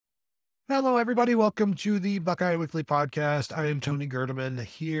Hello, everybody. Welcome to the Buckeye Weekly Podcast. I am Tony Gerdeman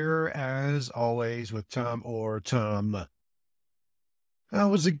here, as always, with Tom Orr. Tom,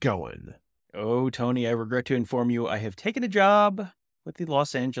 how's it going? Oh, Tony, I regret to inform you I have taken a job with the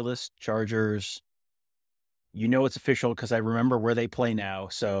Los Angeles Chargers. You know it's official because I remember where they play now,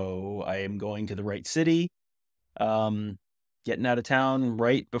 so I am going to the right city. Getting out of town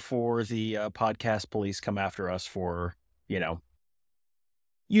right before the podcast police come after us for, you know.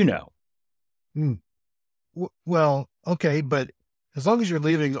 Hmm. Well, okay, but as long as you're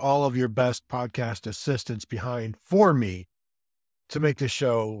leaving all of your best podcast assistants behind for me to make the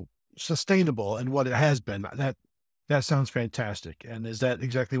show sustainable and what it has been, that sounds fantastic. And is that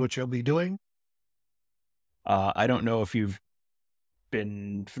exactly what you'll be doing? I don't know if you've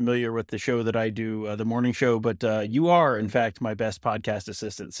been familiar with the show that I do, the morning show, but you are, in fact, my best podcast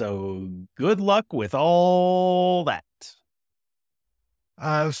assistant. So good luck with all that.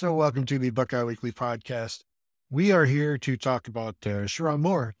 So welcome to the Buckeye Weekly Podcast. We are here to talk about Sherrone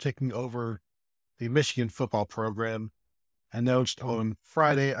Moore taking over the Michigan football program. Announced on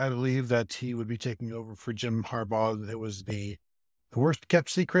Friday, I believe, that he would be taking over for Jim Harbaugh. It was the worst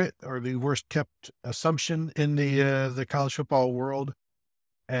kept secret or the worst kept assumption in the college football world,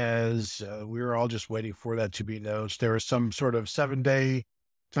 as we were all just waiting for that to be announced. There was some sort of 7-day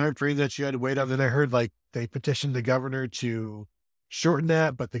time frame that you had to wait on. And I heard like they petitioned the governor to shorten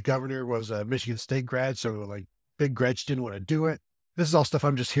that, but the governor was a Michigan State grad, so like Big Gretch didn't want to do it. This is all stuff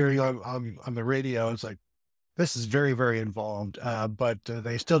I'm just hearing on the radio. It's like, this is very, very involved, but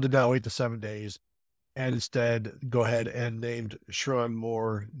they still did not wait the 7 days and instead go ahead and named Sherrone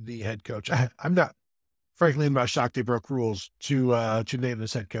Moore the head coach. Frankly, I'm not shocked they broke rules to name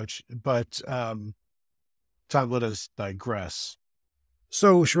this head coach, but Tom, let us digress.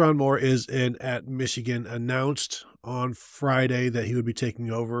 So Sherrone Moore is in at Michigan, announced on Friday that he would be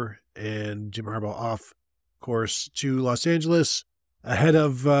taking over, and Jim Harbaugh off course to Los Angeles ahead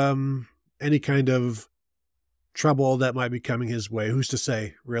of any kind of trouble that might be coming his way. Who's to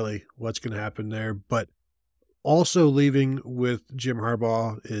say, really, what's going to happen there? But also leaving with Jim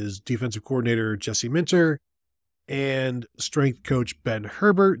Harbaugh is defensive coordinator Jesse Minter and strength coach Ben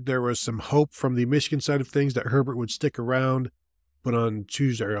Herbert. There was some hope from the Michigan side of things that Herbert would stick around, but on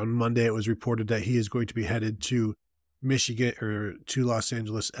Monday, it was reported that he is going to be headed to Michigan or to Los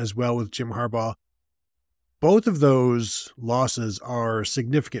Angeles as well with Jim Harbaugh. Both of those losses are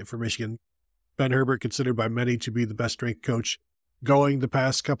significant for Michigan. Ben Herbert considered by many to be the best strength coach going the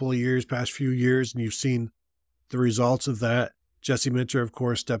past few years, and you've seen the results of that. Jesse Minter, of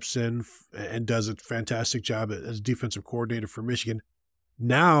course, steps in and does a fantastic job as defensive coordinator for Michigan.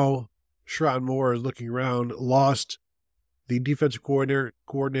 Now, Sherrone Moore, looking around, lost the defensive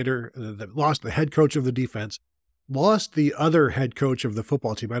coordinator, lost the head coach of the defense, lost the other head coach of the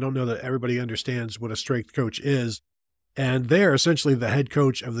football team. I don't know that everybody understands what a strength coach is. And they're essentially the head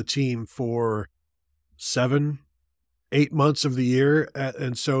coach of the team for 7-8 months of the year.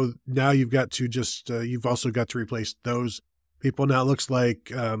 And so now you've got to you've also got to replace those people. Now it looks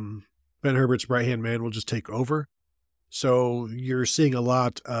like Ben Herbert's right-hand man will just take over. So you're seeing a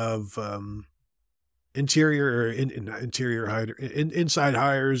lot of inside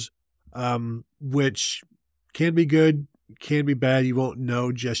hires, which can be good, can be bad. You won't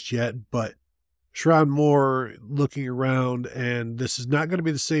know just yet, but Sherrone Moore looking around, and this is not going to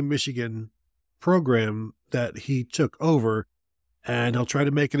be the same Michigan program that he took over, and he'll try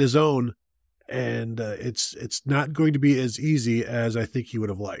to make it his own, and it's not going to be as easy as I think he would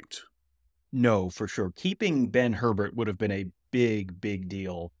have liked. No, for sure. Keeping Ben Herbert would have been a big, big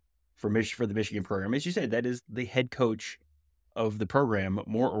deal for the Michigan program. As you said, that is the head coach of the program,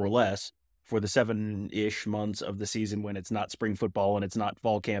 more or less, for the 7-ish months of the season when it's not spring football and it's not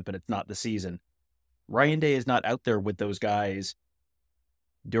fall camp and it's not the season. Ryan Day is not out there with those guys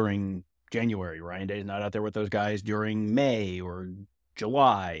during January. Ryan Day is not out there with those guys during May or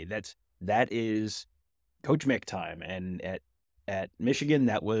July. That is Coach Mick time. And at Michigan,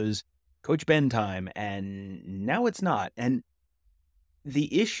 that was Coach Ben time. And now it's not. And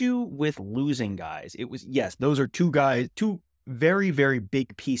the issue with losing guys, it was, yes, those are two very, very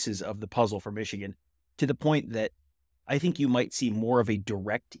big pieces of the puzzle for Michigan, to the point that I think you might see more of a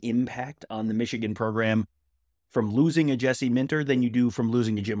direct impact on the Michigan program from losing a Jesse Minter than you do from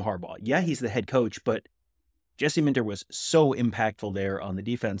losing a Jim Harbaugh. Yeah, he's the head coach, but Jesse Minter was so impactful there on the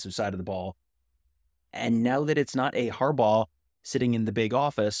defensive side of the ball. And now that it's not a Harbaugh sitting in the big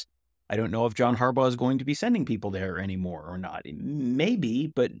office, I don't know if John Harbaugh is going to be sending people there anymore or not. Maybe,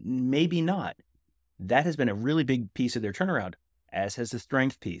 but maybe not. That has been a really big piece of their turnaround, as has the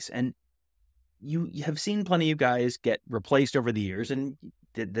strength piece. And you have seen plenty of guys get replaced over the years, and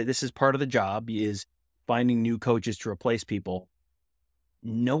this is part of the job, is finding new coaches to replace people.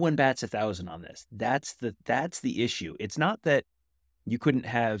 No one bats 1,000 on this. That's the issue. It's not that you couldn't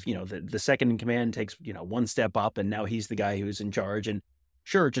have, the second in command takes, one step up and now he's the guy who's in charge. And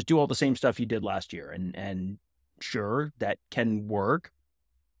sure, just do all the same stuff you did last year. And sure, that can work.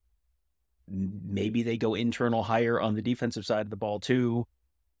 Maybe they go internal hire on the defensive side of the ball too.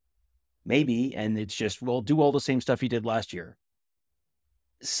 Maybe. And it's just, well, do all the same stuff you did last year.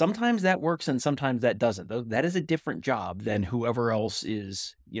 Sometimes that works and sometimes that doesn't. Though that is a different job than whoever else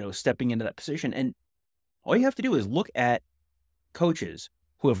is, stepping into that position. And all you have to do is look at coaches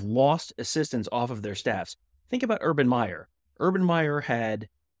who have lost assistants off of their staffs. Think about Urban Meyer. Urban Meyer had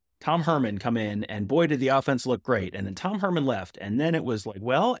Tom Herman come in, and boy, did the offense look great. And then Tom Herman left, and then it was like,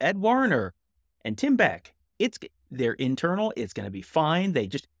 well, Ed Warner and Tim Beck, they're internal. It's going to be fine. They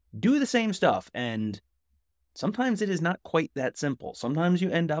just do the same stuff. And sometimes it is not quite that simple. Sometimes you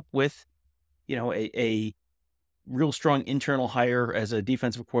end up with, a real strong internal hire as a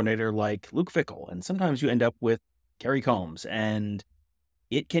defensive coordinator like Luke Fickell. And sometimes you end up with Gary Combs, and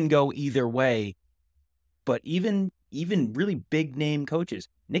it can go either way. But even really big name coaches,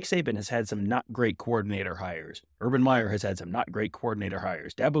 Nick Saban has had some not great coordinator hires. Urban Meyer has had some not great coordinator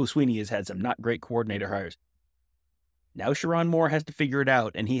hires. Dabo Swinney has had some not great coordinator hires. Now Sherrone Moore has to figure it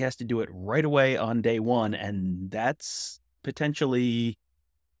out, and he has to do it right away on day one, and that's potentially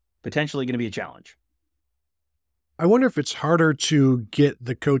going to be a challenge. I wonder if it's harder to get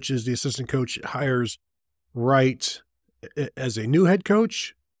the coaches, the assistant coach hires right as a new head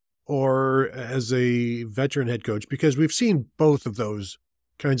coach or as a veteran head coach, because we've seen both of those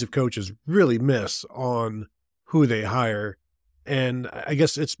kinds of coaches really miss on who they hire. And I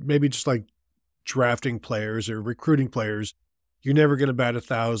guess it's maybe just like drafting players or recruiting players. You're never going to bat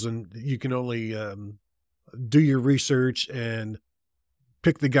 1,000. You can only do your research and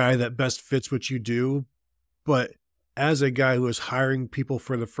pick the guy that best fits what you do. But as a guy who is hiring people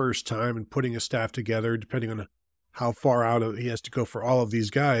for the first time and putting a staff together, depending on how far out he has to go for all of these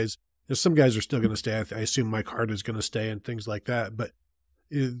guys, some guys are still going to stay. I assume Mike Hart is going to stay and things like that. But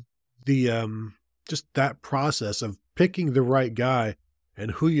just that process of picking the right guy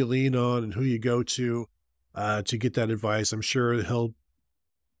and who you lean on and who you go to get that advice. I'm sure he'll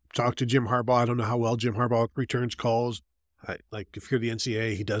talk to Jim Harbaugh. I don't know how well Jim Harbaugh returns calls. Like if you're the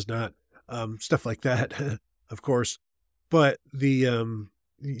NCAA, he does not. Stuff like that, of course. But the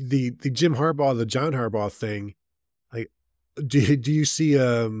Jim Harbaugh, the John Harbaugh thing, like, do you see?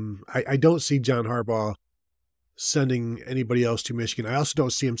 I don't see John Harbaugh sending anybody else to Michigan. I also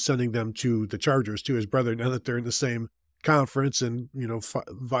don't see him sending them to the Chargers, to his brother, now that they're in the same conference and,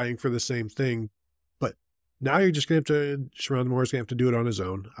 vying for the same thing. But now you're just going to have to, Sherrone Moore is going to have to do it on his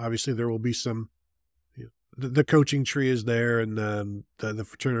own. Obviously, there will be some, the coaching tree is there and the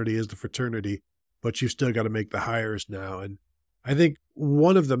fraternity is the fraternity, but you've still got to make the hires now. And I think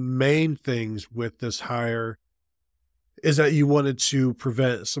one of the main things with this hire is that you wanted to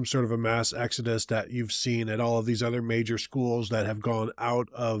prevent some sort of a mass exodus that you've seen at all of these other major schools that have gone out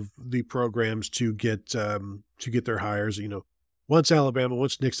of the programs to get their hires. Once Alabama,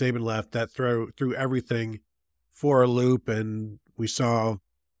 once Nick Saban left, that threw everything for a loop, and we saw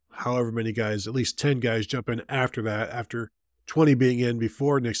however many guys, at least 10 guys jump in after that, after 20 being in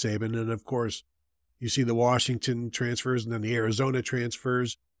before Nick Saban. And of course, you see the Washington transfers and then the Arizona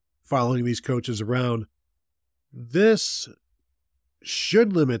transfers following these coaches around. This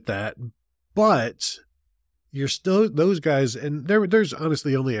should limit that, but you're still those guys, and there's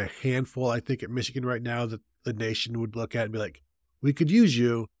honestly only a handful, I think, at Michigan right now that the nation would look at and be like, we could use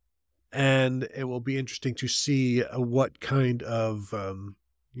you, and it will be interesting to see what kind of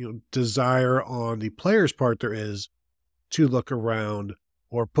desire on the players' part there is to look around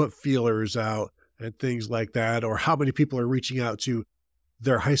or put feelers out and things like that, or how many people are reaching out to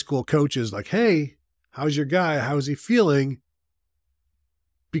their high school coaches like, hey, how's your guy? How's he feeling?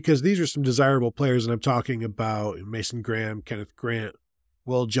 Because these are some desirable players, and I'm talking about Mason Graham, Kenneth Grant,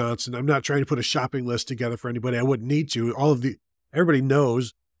 Will Johnson. I'm not trying to put a shopping list together for anybody. I wouldn't need to. Everybody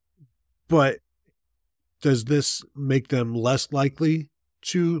knows, but does this make them less likely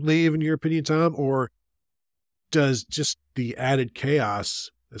to leave, in your opinion, Tom? Or does just the added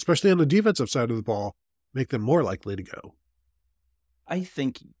chaos, especially on the defensive side of the ball, make them more likely to go? I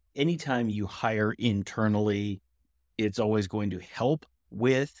think anytime you hire internally, it's always going to help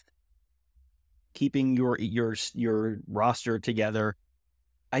with keeping your roster together.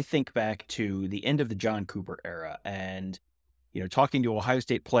 I think back to the end of the John Cooper era and, talking to Ohio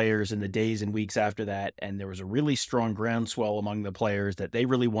State players in the days and weeks after that, and there was a really strong groundswell among the players that they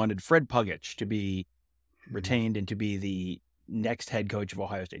really wanted Fred Puggich to be retained and to be the next head coach of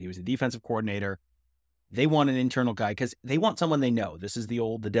Ohio State. He was the defensive coordinator. They want an internal guy because they want someone they know. This is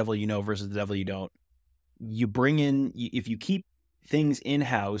the devil you know versus the devil you don't. You bring in, if you keep things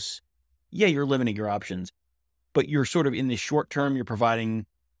in-house, yeah, you're limiting your options, but you're sort of in the short term, you're providing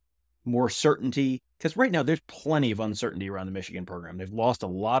more certainty. Because right now, there's plenty of uncertainty around the Michigan program. They've lost a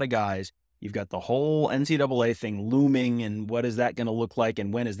lot of guys. You've got the whole NCAA thing looming, and what is that going to look like,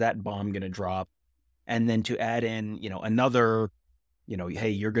 and when is that bomb going to drop? And then to add in, another,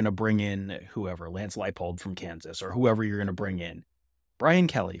 hey, you're going to bring in whoever, Lance Leipold from Kansas, or whoever you're going to bring in, Brian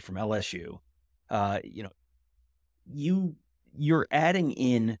Kelly from LSU. You're adding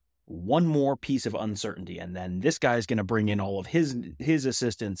in one more piece of uncertainty, and then this guy's going to bring in all of his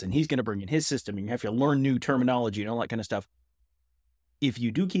assistants, and he's going to bring in his system, and you have to learn new terminology and all that kind of stuff. If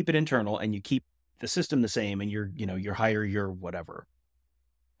you do keep it internal and you keep the system the same, and you hire your whatever,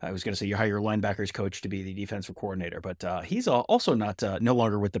 I was going to say you hire your linebackers coach to be the defensive coordinator, but he's also no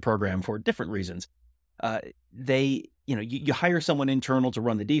longer with the program for different reasons. You hire someone internal to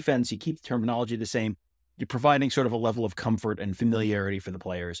run the defense. You keep the terminology the same. You're providing sort of a level of comfort and familiarity for the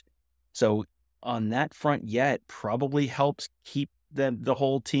players. So on that front, yeah, it probably helps keep the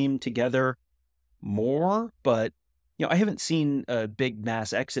whole team together more. But I haven't seen a big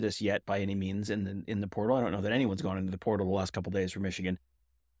mass exodus yet by any means in the portal. I don't know that anyone's gone into the portal the last couple of days for Michigan.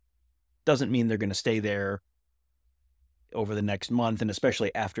 Doesn't mean they're going to stay there over the next month, and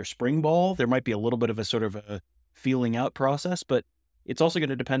especially after spring ball, there might be a little bit of a sort of a feeling out process, but it's also going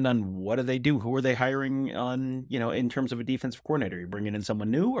to depend on what do they do? Who are they hiring on, in terms of a defensive coordinator? Are you bringing in someone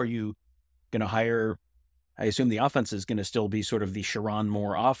new? Or are you going to hire, I assume the offense is going to still be sort of the Sherrone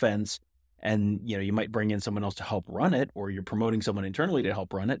Moore offense, and, you might bring in someone else to help run it, or you're promoting someone internally to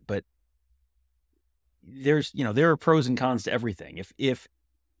help run it. But there are pros and cons to everything. If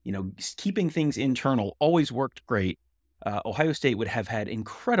keeping things internal always worked great, Ohio State would have had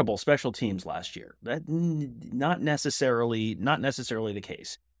incredible special teams last year. That not necessarily the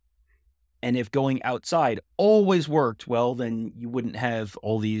case. And if going outside always worked, well, then you wouldn't have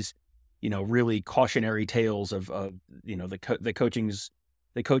all these, really cautionary tales of the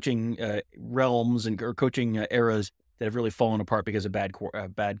coaching realms or coaching eras that have really fallen apart because of bad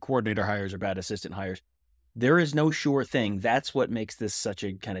coordinator hires or bad assistant hires. There is no sure thing. That's what makes this such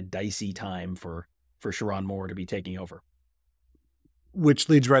a kind of dicey time for Sherrone Moore to be taking over. Which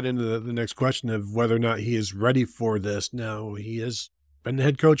leads right into the next question of whether or not he is ready for this. Now, he has been the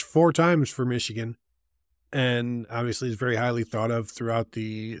head coach 4 times for Michigan, and obviously is very highly thought of throughout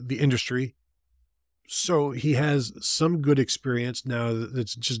the industry. So he has some good experience now.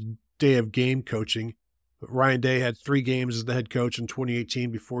 That's just day of game coaching. But Ryan Day had 3 games as the head coach in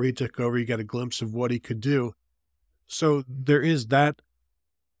 2018 before he took over. You got a glimpse of what he could do. So there is that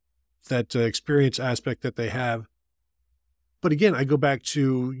experience aspect that they have. But again, I go back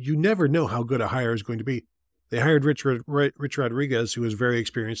to, you never know how good a hire is going to be. They hired Rich Rodriguez, who was very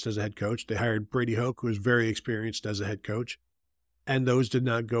experienced as a head coach. They hired Brady Hoke, who was very experienced as a head coach. And those did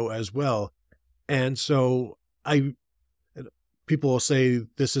not go as well. And so people will say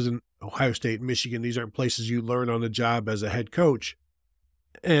this isn't Ohio State, Michigan. These aren't places you learn on the job as a head coach.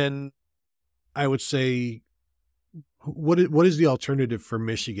 And I would say, what is the alternative for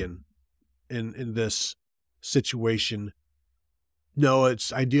Michigan in this situation? No,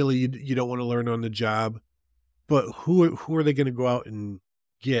 it's ideally you don't want to learn on the job, but who are they going to go out and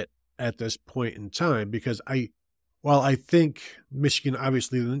get at this point in time? Because while I think Michigan,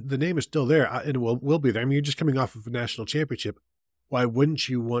 obviously the name is still there and it will be there. I mean, you're just coming off of a national championship. Why wouldn't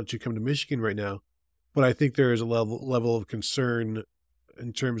you want to come to Michigan right now? But I think there is a level of concern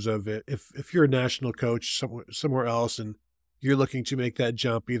in terms of if you're a national coach somewhere else and you're looking to make that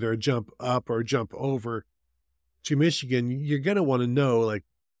jump, either a jump up or a jump over to Michigan, you're going to want to know like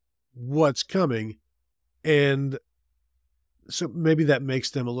what's coming. And so maybe that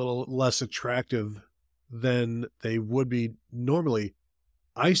makes them a little less attractive than they would be normally.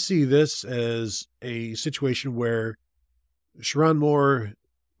 I see this as a situation where Sherrone Moore,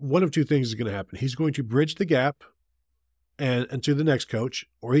 one of 2 things is going to happen. He's going to bridge the gap and to the next coach,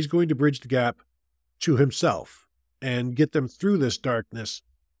 or he's going to bridge the gap to himself and get them through this darkness.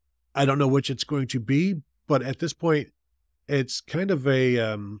 I don't know which it's going to be, but at this point, it's kind of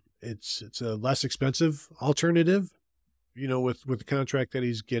it's a less expensive alternative, with the contract that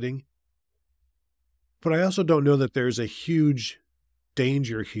he's getting. But I also don't know that there's a huge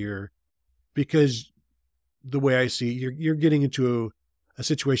danger here, because the way I see it, you're getting into a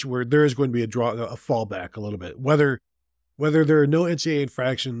situation where there is going to be a fallback a little bit, whether there are no NCAA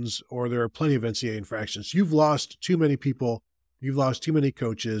infractions or there are plenty of NCAA infractions. You've lost too many people. You've lost too many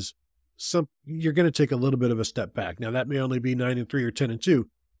coaches. you're going to take a little bit of a step back. Now that may only be 9-3 or 10-2,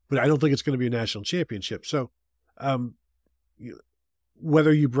 but I don't think it's going to be a national championship. So,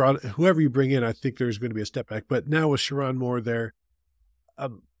 whoever you bring in, I think there's going to be a step back. But now with Sherrone Moore there,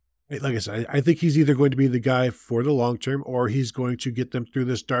 like I said, I think he's either going to be the guy for the long term, or he's going to get them through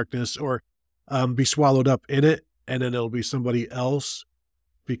this darkness, or be swallowed up in it, and then it'll be somebody else.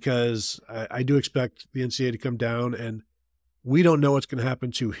 Because I do expect the NCAA to come down, and we don't know what's going to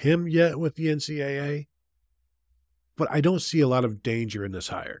happen to him yet with the NCAA. But I don't see a lot of danger in this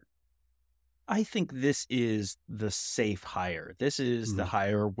hire. I think this is the safe hire. This is the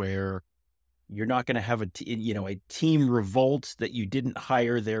hire where you're not going to have a team revolt that you didn't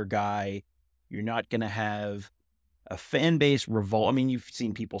hire their guy. You're not going to have a fan base revolt. I mean, you've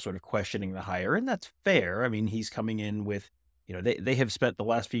seen people sort of questioning the hire, and that's fair. I mean, he's coming in with, they have spent the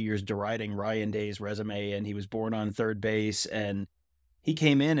last few years deriding Ryan Day's resume, and he was born on third base, and he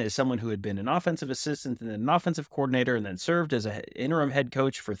came in as someone who had been an offensive assistant and then an offensive coordinator and then served as an interim head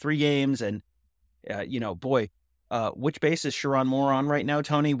coach for 3 games. And, which base is Sherrone Moore on right now,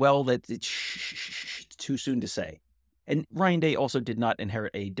 Tony? Well, it's too soon to say. And Ryan Day also did not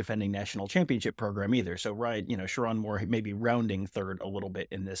inherit a defending national championship program either. So Sherrone Moore may be rounding third a little bit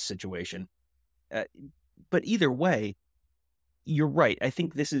in this situation. But either way, you're right. I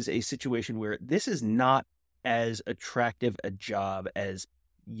think this is a situation where this is not as attractive a job as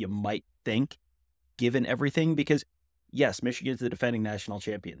you might think, given everything, because yes, Michigan's the defending national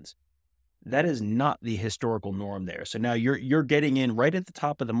champions. That is not the historical norm there. So now you're getting in right at the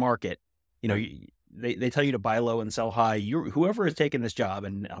top of the market. They tell you to buy low and sell high. Whoever has taken this job,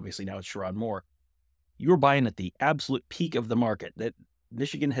 and obviously now it's Sherrone Moore, you're buying at the absolute peak of the market. That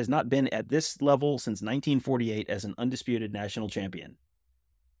Michigan has not been at this level since 1948 as an undisputed national champion.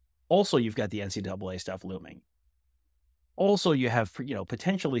 Also, you've got the NCAA stuff looming. Also, you have,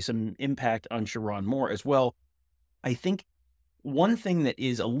 potentially some impact on Sherrone Moore as well. I think one thing that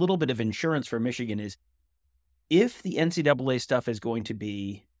is a little bit of insurance for Michigan is if the NCAA stuff is going to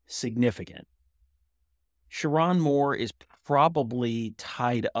be significant, Sherrone Moore is probably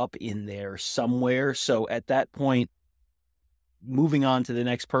tied up in there somewhere. So at that point, moving on to the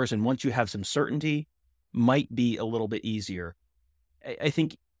next person, once you have some certainty, might be a little bit easier. I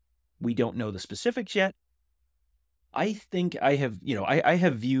think we don't know the specifics yet. I think I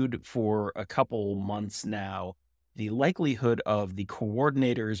have viewed for a couple months now the likelihood of the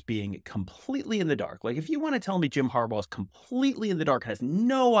coordinators being completely in the dark. Like, if you want to tell me Jim Harbaugh is completely in the dark, has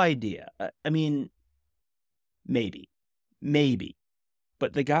no idea, I mean, maybe.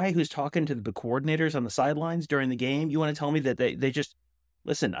 But the guy who's talking to the coordinators on the sidelines during the game, you want to tell me that they just,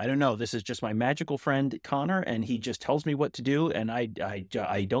 listen, I don't know, this is just my magical friend Connor, and he just tells me what to do, and I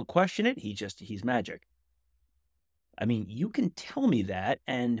don't question it, he's magic. I mean, you can tell me that,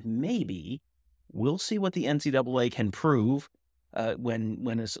 and maybe we'll see what the NCAA can prove when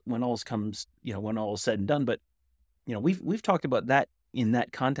all comes, when all is said and done. But we've talked about that in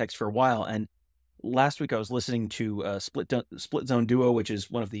that context for a while. And last week I was listening to Split Zone Duo, which is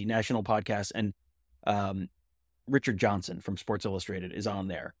one of the national podcasts, and Richard Johnson from Sports Illustrated is on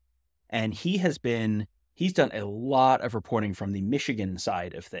there, and he's done a lot of reporting from the Michigan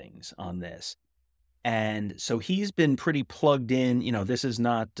side of things on this. And so he's been pretty plugged in. This is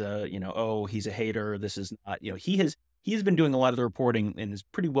not, he's a hater. This is not, he has been doing a lot of the reporting and is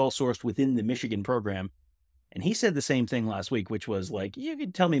pretty well sourced within the Michigan program. And he said the same thing last week, which was like, you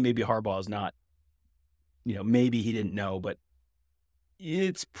could tell me maybe Harbaugh's not, maybe he didn't know, but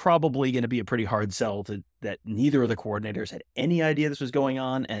it's probably going to be a pretty hard sell that neither of the coordinators had any idea this was going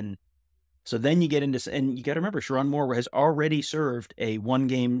on. And so then you get into, and you got to remember, Sherrone Moore has already served a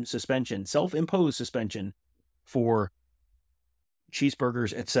 1-game suspension, self-imposed suspension for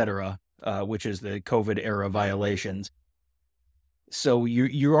cheeseburgers, etc., which is the COVID era violations. So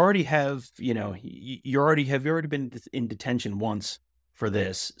you already have, you already been in detention once for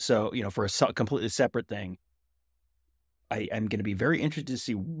this. So, for a completely separate thing. I'm going to be very interested to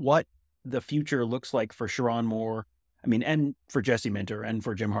see what the future looks like for Sherrone Moore. I mean, and for Jesse Minter and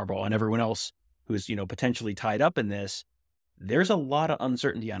for Jim Harbaugh and everyone else who's, potentially tied up in this. There's a lot of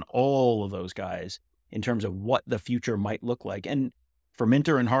uncertainty on all of those guys in terms of what the future might look like. And for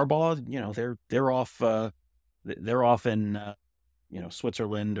Minter and Harbaugh, they're off in,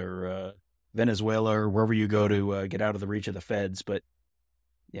 Switzerland or Venezuela or wherever you go to get out of the reach of the feds. But,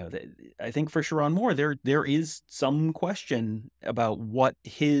 I think for Sherrone Moore, there is some question about what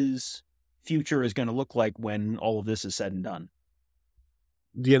his future is going to look like when all of this is said and done.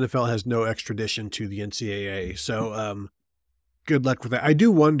 The NFL has no extradition to the NCAA, so good luck with that. I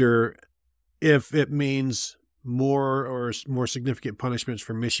do wonder if it means more significant punishments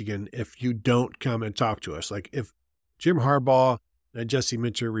for Michigan if you don't come and talk to us. Like if Jim Harbaugh and Jesse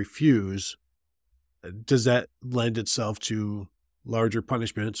Minter refuse, does that lend itself to larger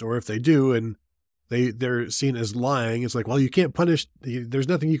punishments? Or if they do and they're seen as lying, it's like, well, you can't punish, there's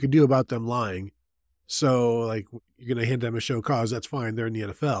nothing you can do about them lying. So like you're going to hand them a show cause, that's fine. They're in the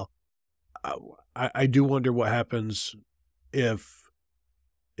NFL. I do wonder what happens if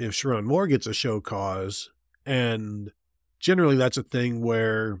Sherrone Moore gets a show cause, and generally that's a thing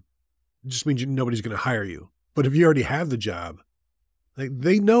where it just means nobody's going to hire you. But if you already have the job, like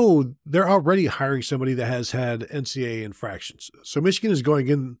they know they're already hiring somebody that has had NCAA infractions. So Michigan is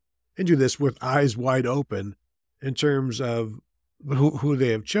going into this with eyes wide open in terms of who they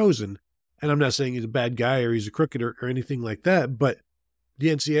have chosen. And I'm not saying he's a bad guy or he's a crooked or anything like that, but the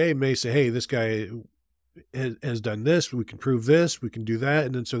NCAA may say, hey, this guy has done this, we can prove this, we can do that,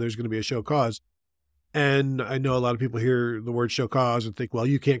 and then so there's going to be a show cause. And I know a lot of people hear the word show cause and think, well,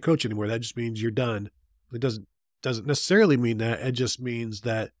 you can't coach anymore. That just means you're done. It doesn't necessarily mean that. It just means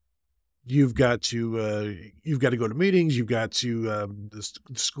that you've got to go to meetings. You've got to the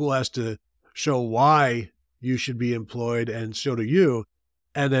school has to show why you should be employed, and so do you.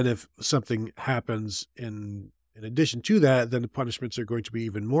 And then if something happens in addition to that, then the punishments are going to be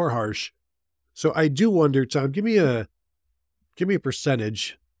even more harsh. So I do wonder, Tom, give me a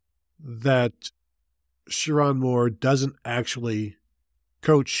percentage that Sherrone Moore doesn't actually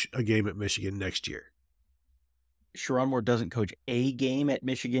coach a game at Michigan next year. Sherrone Moore doesn't coach a game at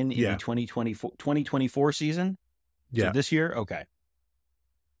Michigan in the 2024 season? Yeah. So this year? Okay.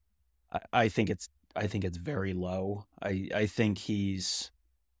 I think it's very low. I think he's,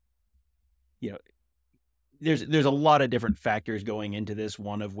 there's a lot of different factors going into this,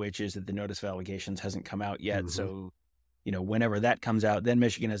 one of which is that the notice of allegations hasn't come out yet. Mm-hmm. So, whenever that comes out, then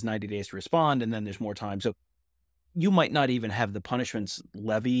Michigan has 90 days to respond, and then there's more time. So you might not even have the punishments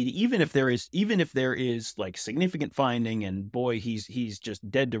levied, even if there is like significant finding and boy, he's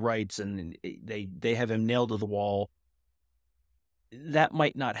just dead to rights and they have him nailed to the wall. That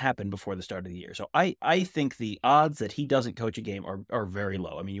might not happen before the start of the year. So I think the odds that he doesn't coach a game are very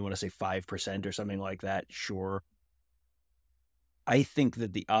low. I mean, you want to say 5% or something like that? Sure. I think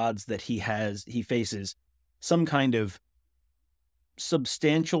that the odds that he faces some kind of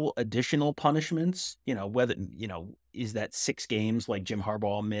substantial additional punishments, whether, is that 6 games like Jim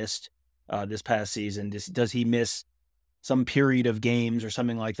Harbaugh missed this past season? Does he miss some period of games or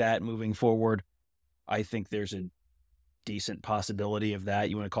something like that moving forward? I think there's a decent possibility of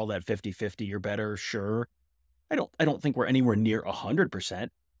that. You want to call that 50-50 or better? Sure. I don't think we're anywhere near 100%,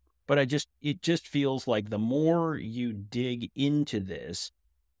 but it just feels like the more you dig into this,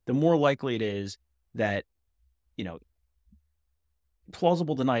 the more likely it is that,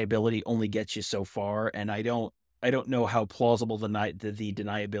 plausible deniability only gets you so far. And I don't know how plausible the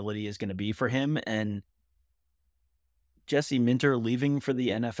deniability is going to be for him. And Jesse Minter leaving for the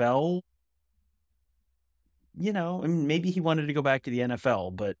NFL, I mean, maybe he wanted to go back to the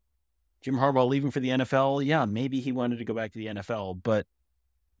NFL, but Jim Harbaugh leaving for the NFL, yeah, maybe he wanted to go back to the NFL, but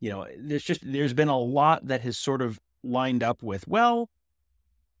there's been a lot that has sort of lined up with, well,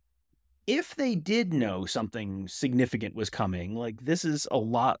 if they did know something significant was coming, like this is a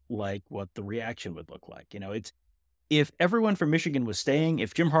lot like what the reaction would look like. It's if everyone from Michigan was staying,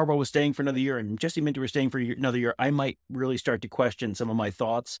 if Jim Harbaugh was staying for another year and Jesse Minter was staying for another year, I might really start to question some of my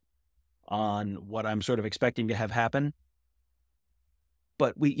thoughts on what I'm sort of expecting to have happen.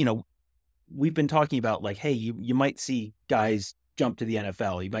 But we've been talking about like, hey, you might see guys jump to the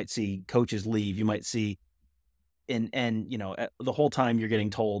NFL. You might see coaches leave. You might see, and the whole time you're getting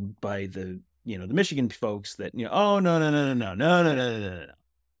told by the Michigan folks that, oh, no.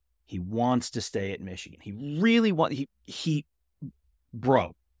 He wants to stay at Michigan. He really wants,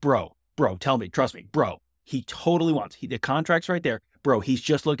 bro, tell me, trust me, bro, he totally wants, the contract's right there. Bro, he's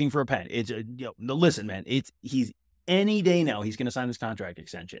just looking for a pen. It's listen, man, he's any day now, he's going to sign this contract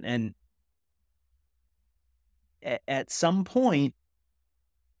extension. And at some point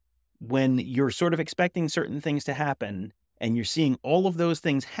when you're sort of expecting certain things to happen and you're seeing all of those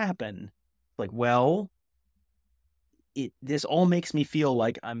things happen, like, well, this all makes me feel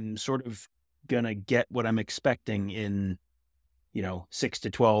like I'm sort of going to get what I'm expecting in, 6 to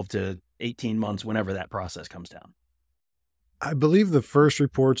 12 to 18 months, whenever that process comes down. I believe the first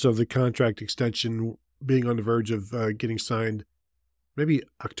reports of the contract extension being on the verge of getting signed, maybe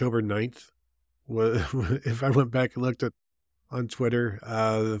October 9th. If I went back and looked on Twitter,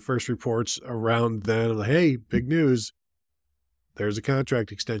 the first reports around then, like, hey, big news, there's a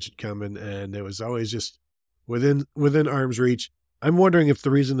contract extension coming. And it was always just within arm's reach. I'm wondering if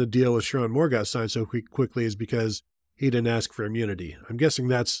the reason the deal with Sherrone Moore got signed so quickly is because he didn't ask for immunity. I'm guessing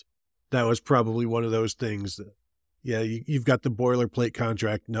that was probably one of those things. Yeah, you've got the boilerplate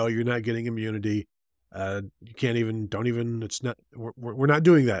contract. No, you're not getting immunity. You can't even, don't even, it's not, we're not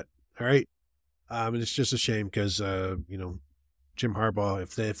doing that. All right. And it's just a shame because, Jim Harbaugh,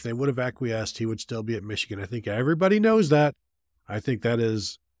 if they would have acquiesced, he would still be at Michigan. I think everybody knows that. I think that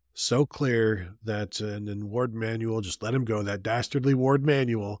is so clear that, and then Ward Manuel, just let him go. That dastardly Ward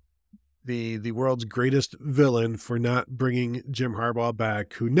Manuel, the world's greatest villain for not bringing Jim Harbaugh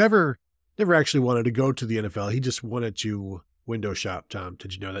back, who never actually wanted to go to the NFL. He just wanted to window shop, Tom.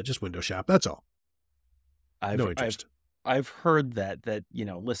 Did you know that? Just window shop. That's all. No interest. I've heard that,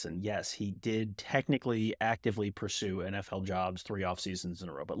 listen, yes, he did technically actively pursue NFL jobs 3 off seasons in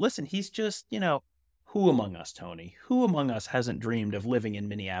a row. But listen, he's just, who among us, Tony? Who among us hasn't dreamed of living in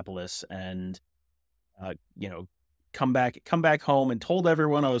Minneapolis and, come back home and told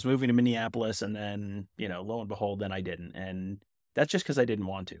everyone I was moving to Minneapolis, and then, lo and behold, then I didn't. And that's just because I didn't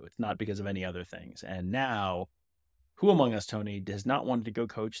want to. It's not because of any other things. And now, who among us, Tony, does not want to go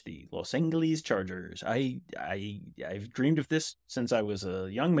coach the Los Angeles Chargers? I've dreamed of this since I was a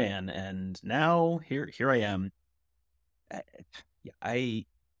young man, and now here I am. I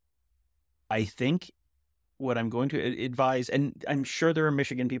think what I'm going to advise, and I'm sure there are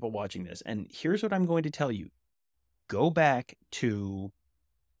Michigan people watching this, and here's what I'm going to tell you. Go back to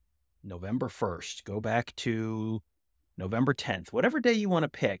November 1st. Go back to November 10th, whatever day you want to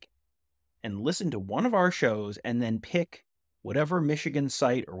pick, and listen to one of our shows, and then pick whatever Michigan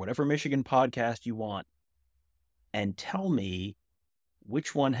site or whatever Michigan podcast you want, and tell me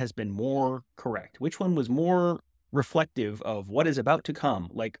which one has been more correct, which one was more reflective of what is about to come.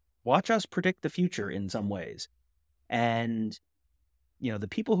 Like, watch us predict the future in some ways. And, the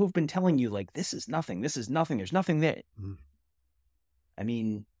people who've been telling you, like, this is nothing, there's nothing there. Mm. I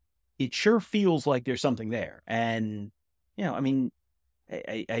mean, it sure feels like there's something there. And,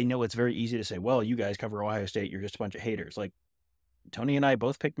 I know it's very easy to say, well, you guys cover Ohio State, you're just a bunch of haters. Like, Tony and I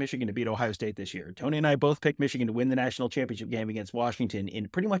both picked Michigan to beat Ohio State this year. Tony and I both picked Michigan to win the national championship game against Washington in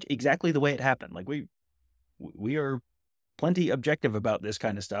pretty much exactly the way it happened. Like, we are plenty objective about this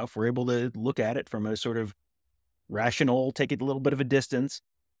kind of stuff. We're able to look at it from a sort of rational, take it a little bit of a distance.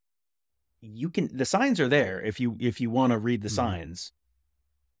 The signs are there if you want to read the signs.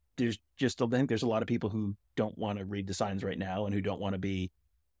 There's just, I think there's a lot of people who don't want to read the signs right now and who don't want to be,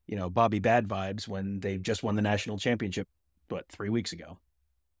 Bobby Bad vibes when they've just won the national championship, 3 weeks ago.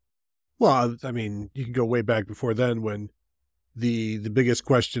 Well, I mean, you can go way back before then when the biggest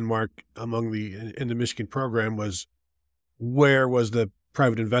question mark in the Michigan program was, where was the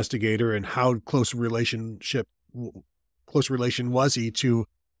private investigator and how close relation was he to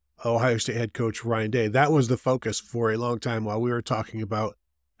Ohio State head coach Ryan Day? That was the focus for a long time while we were talking about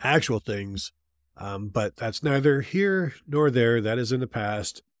actual things. But that's neither here nor there. That is in the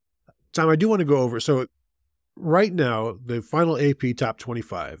past. Tom, I do want to go over. So right now, the final AP top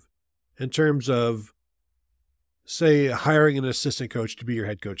 25 in terms of, say, hiring an assistant coach to be your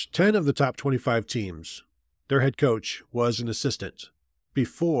head coach, 10 of the top 25 teams, their head coach was an assistant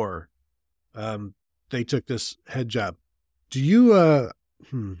before they took this head job. Do you,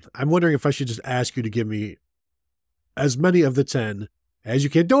 I'm wondering if I should just ask you to give me as many of the 10 as you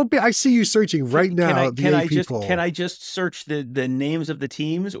can. I see you searching right now. Can I just search the names of the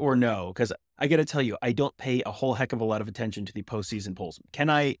teams, or no? Because I got to tell you, I don't pay a whole heck of a lot of attention to the postseason polls. Can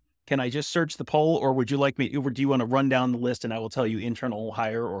I just search the poll, or would you like me, or do you want to run down the list and I will tell you internal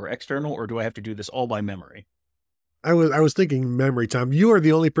hire or external, or do I have to do this all by memory? I was thinking memory, Tom. You are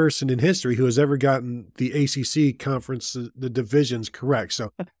the only person in history who has ever gotten the ACC conference, the divisions correct.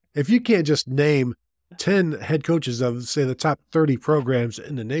 So if you can't just name 10 head coaches of, say, the top 30 programs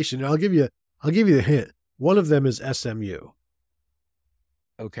in the nation, I'll give you the hint. One of them is SMU.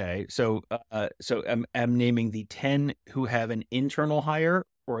 Okay, so I'm naming the 10 who have an internal hire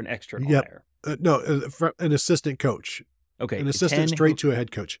or an external hire. An assistant coach. Okay, an assistant straight to a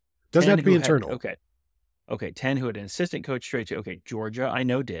head coach. Doesn't have to be internal. Okay, 10 who had an assistant coach straight to. Okay, Georgia, I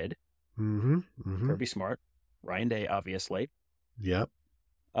know did. Mm-hmm. Kirby Smart, Ryan Day, obviously. Yep.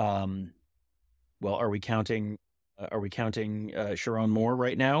 Well, are we counting Sherrone Moore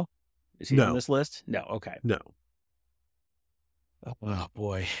right now? Is he on this list? No. Okay. No. Oh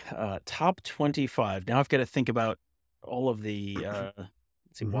boy. Top 25. Now I've got to think about all of the. Let's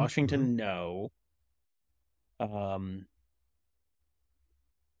see. Washington, no.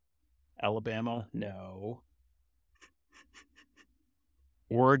 Alabama, no.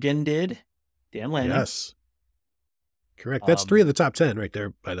 Oregon did. Dan Lanning. Yes. Correct. That's 3 of the top 10 right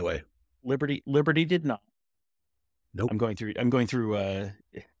there, by the way. Liberty did not. Nope. I'm going through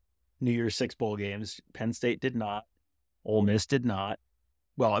New Year's Six bowl games. Penn State did not. Ole Miss did not.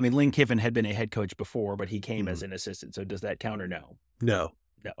 Well, I mean, Lane Kiffin had been a head coach before, but he came as an assistant. So does that count or no? No.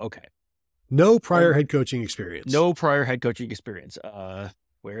 No. Okay. No prior head coaching experience. No prior head coaching experience.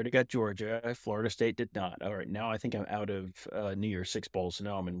 Where it got Georgia. Florida State did not. All right. Now I think I'm out of New Year's Six bowls. So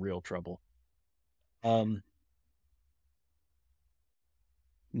now I'm in real trouble.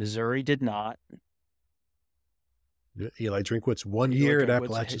 Missouri did not. Eli Drinkwitz 1 year at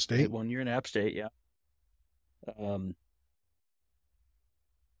Appalachian State. 1 year in App State, yeah.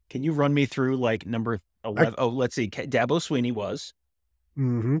 Can you run me through like number 11? Let's see. Dabo Sweeney was.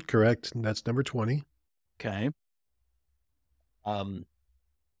 Correct. That's number 20. Okay.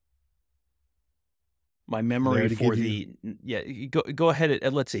 My memory for go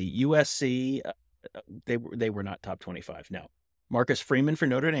ahead. Let's see. USC. They were not top 25. No. Marcus Freeman for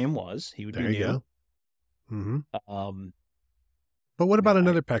Notre Dame was. He would be new. Go. But what about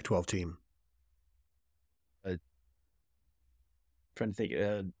another Pac-12 team? Trying to think.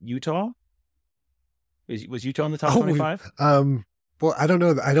 Utah. Was Utah in the top 25? Well, I don't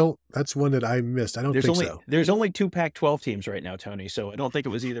know. That's one that I missed. I don't think so. There's only 2 Pac-12 teams right now, Tony. So I don't think it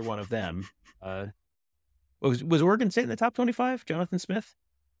was either one of them. Was Oregon State in the top 25? Jonathan Smith?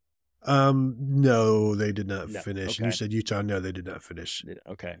 No, they did not finish. Okay. And you said Utah. No, they did not finish.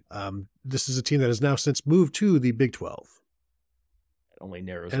 Okay. This is a team that has now since moved to the Big 12. It only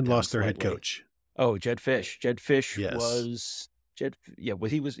narrows and lost their slightly. head coach. Oh, Jed Fish. Jed Fish Yes. was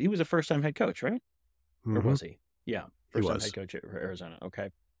he was a first-time head coach, right? Or was he? Yeah, first-time head coach at Arizona. Okay.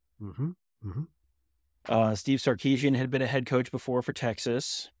 Steve Sarkisian had been a head coach before for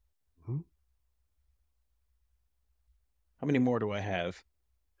Texas. How many more do I have?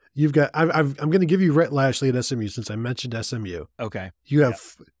 You've got. I'm going to give you Rhett Lashley at SMU since I mentioned SMU. Okay. You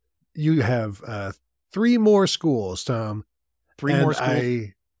have 3 more schools, Tom. 3 more schools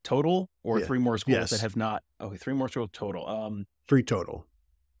total, or 3 more schools that have not. Okay, 3 more schools total. 3 total.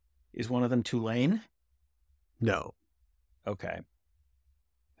 Is one of them Tulane? No. Okay.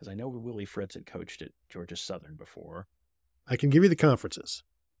 Because I know Willie Fritz had coached at Georgia Southern before. I can give you the conferences.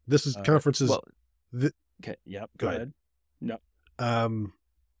 This is conferences. Well, okay. Yep. Go ahead. No.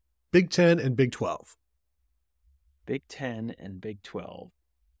 Big 10 and Big 12. Big 10 and Big 12.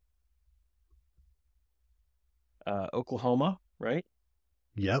 Oklahoma, right?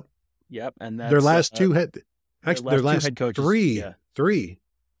 Yep. And that's their last 2 head. Actually, their last head coaches. 3. Yeah. 3.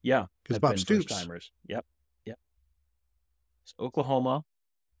 Yeah. Because Bob Stoops. Timers. Yep. So Oklahoma.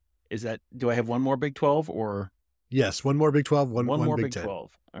 Is that? Do I have one more Big 12 or? Yes, one more Big 12, one more Big 10.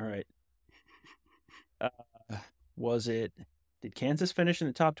 12. All right. Did Kansas finish in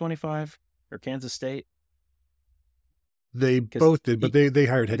the top 25 or Kansas State? They both did, but they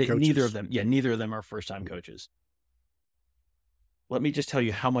hired head coaches. Neither of them are first-time coaches. Let me just tell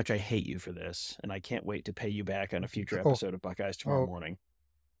you how much I hate you for this, and I can't wait to pay you back on a future episode of Buckeyes tomorrow morning.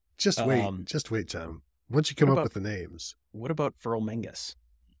 Just wait, Tom. Once you come up with the names. What about Ferrell Menges?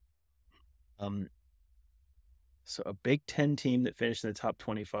 So a Big 10 team that finished in the top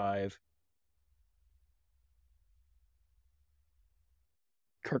 25.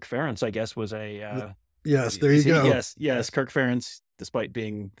 Kirk Ferentz, I guess, was a... yes, there you go. Yes, Kirk Ferentz, despite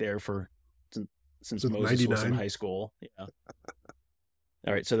being there since Moses was in high school. Yeah.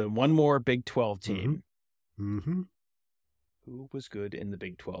 All right, so then one more Big 12 team. Who was good in the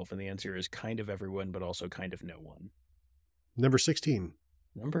Big 12? And the answer is kind of everyone, but also kind of no one. Number 16.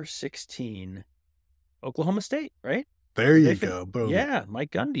 Number 16. Oklahoma State, right? There you go. Boom. Yeah,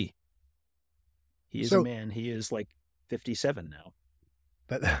 Mike Gundy. He is a man. He is like 57 now.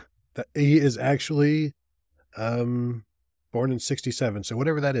 That he is actually born in 67. So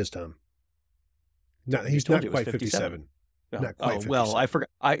whatever that is, Tom. No, he's not quite 57. Not quite 57. Well, I forgot.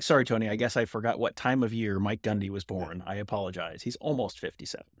 Sorry, Tony. I guess I forgot what time of year Mike Gundy was born. I apologize. He's almost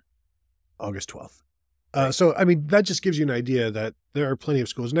 57. August 12th. So, I mean, that just gives you an idea that there are plenty of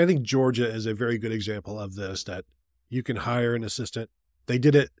schools. And I think Georgia is a very good example of this, that you can hire an assistant. They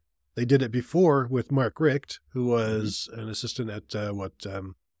did it before with Mark Richt, who was an assistant at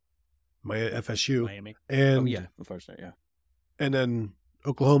FSU. Miami. And unfortunately, yeah. And then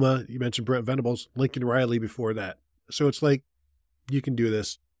Oklahoma, you mentioned Brent Venables, Lincoln Riley before that. So it's like, you can do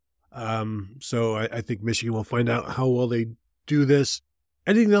this. So I think Michigan will find out how well they do this.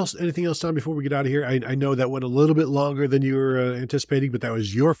 Anything else, Tom, before we get out of here? I know that went a little bit longer than you were anticipating, but that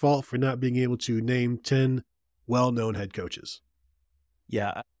was your fault for not being able to name 10 well-known head coaches.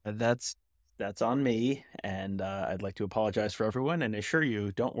 Yeah, that's on me, and I'd like to apologize for everyone and assure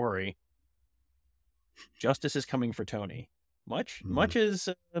you, don't worry. Justice is coming for Tony. Much as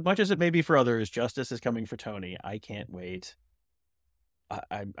it may be for others, justice is coming for Tony. I can't wait.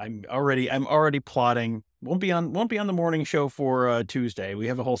 I'm already plotting. Won't be on the morning show for Tuesday. We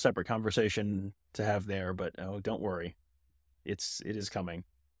have a whole separate conversation to have there, but don't worry, it is coming.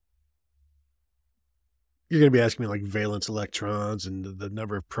 You're going to be asking me like valence electrons and the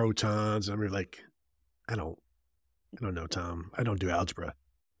number of protons. And I'm like, I don't know, Tom. I don't do algebra.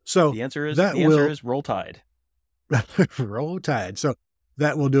 So the answer is roll tide. Roll tide. So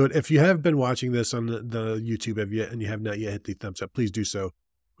that will do it. If you have been watching this on the YouTube and you have not yet hit the thumbs up, please do so.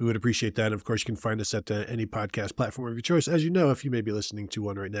 We would appreciate that. And of course, you can find us at any podcast platform of your choice. As you know, if you may be listening to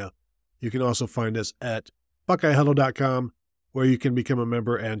one right now, you can also find us at BuckeyeHuddle.com, where you can become a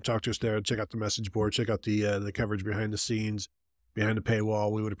member and talk to us there. Check out the message board. Check out the coverage behind the scenes, behind the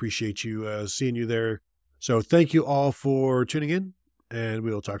paywall. We would appreciate you seeing you there. So thank you all for tuning in, and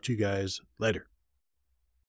we will talk to you guys later.